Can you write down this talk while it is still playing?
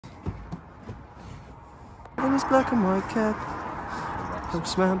In his black and white cap.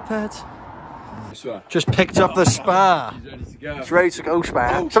 Postman pet. Just picked up the Spa. He's ready to go. It's ready to go,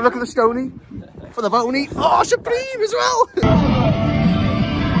 Spa. So look at the Stony. For the Boney. Oh, Supreme as well.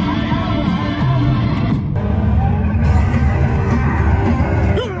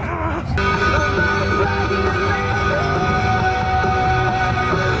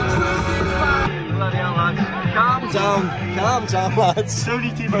 Calm down, lads.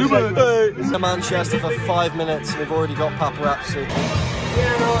 To Manchester for 5 minutes. We've already got paparazzi.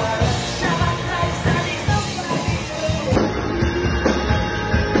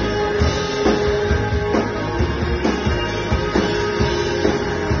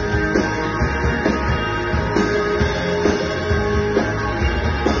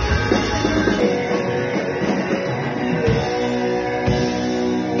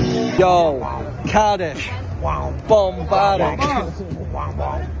 Yo, Cardiff. Bombarding.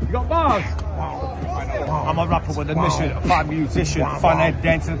 You got bars? I'm a rapper with a mission, a fine musician, fine head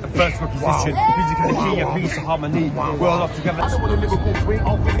dancing at the first position. Music is the key, a piece of harmony. We're all up together. I don't want to live with sweet.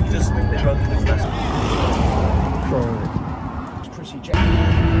 I'll really just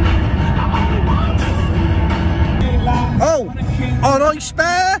Oh, nice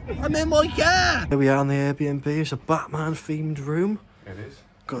Spare! I'm in my car! Here we are on the Airbnb. It's a Batman themed room. It is.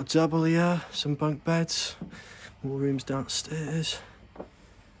 Got a double here, some bunk beds, more rooms downstairs.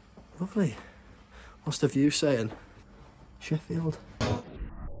 Lovely. What's the view saying? Sheffield.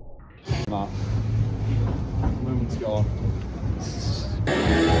 Mark. Moment's gone.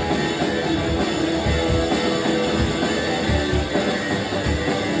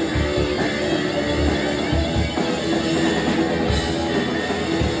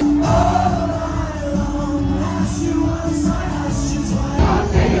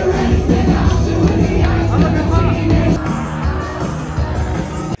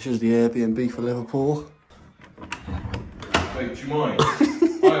 This is the Airbnb for Liverpool. Wait, do you mind? I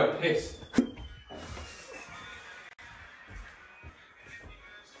am pissed.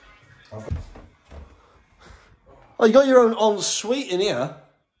 Oh, you got your own ensuite in here?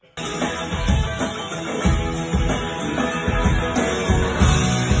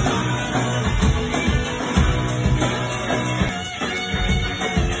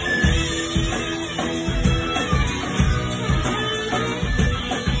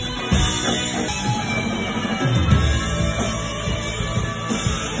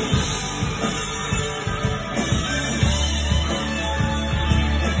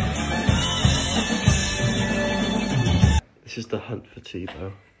 This is the hunt for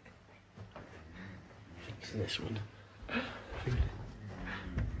Tebow. It's this one.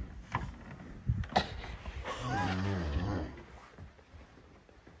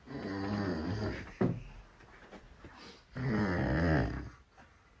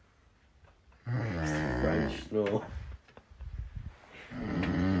 French snore.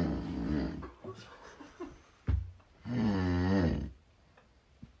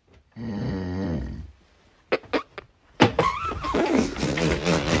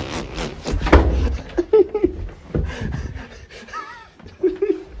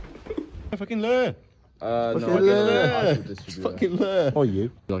 Fucking learn. No, Fucking learn. Fucking learn. Or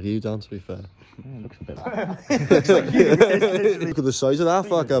you. Like you, Dan, to be fair. Looks a bit like you. Look at the size of that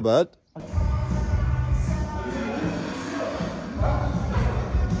fucker, bud.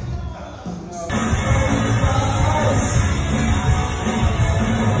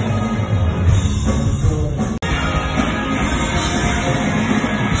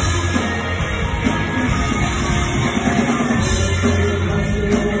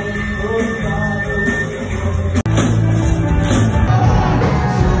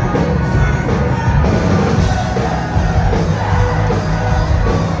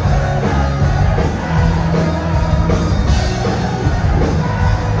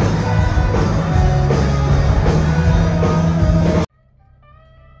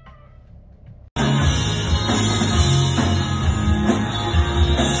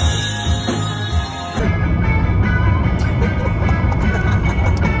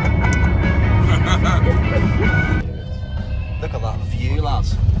 Look at that view,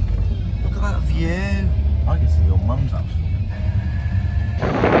 lads. Look at that view. I can see your mum's house.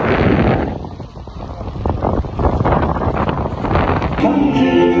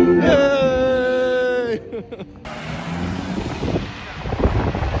 Yay!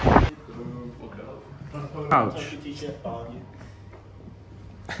 Ouch.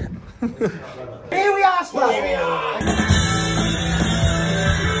 Here we are, Spud. Here we are.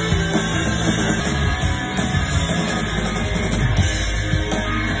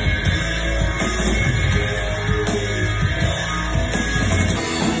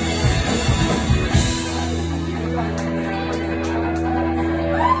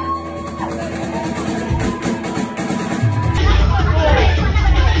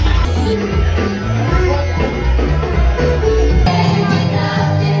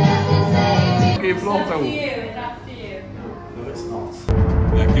 Flotto. It's after you. No, it's not.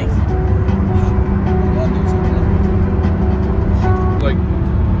 Ja, Guildford. Like.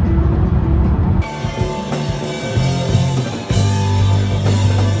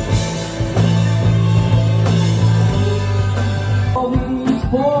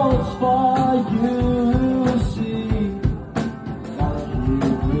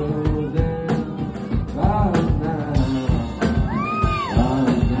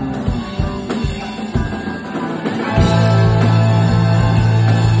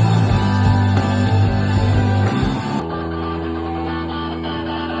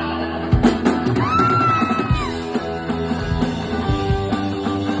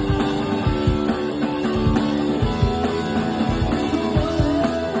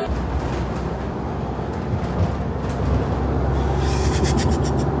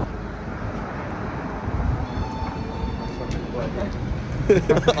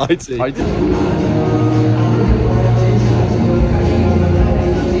 IT.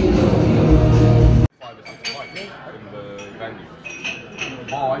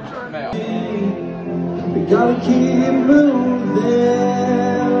 We gotta keep moving.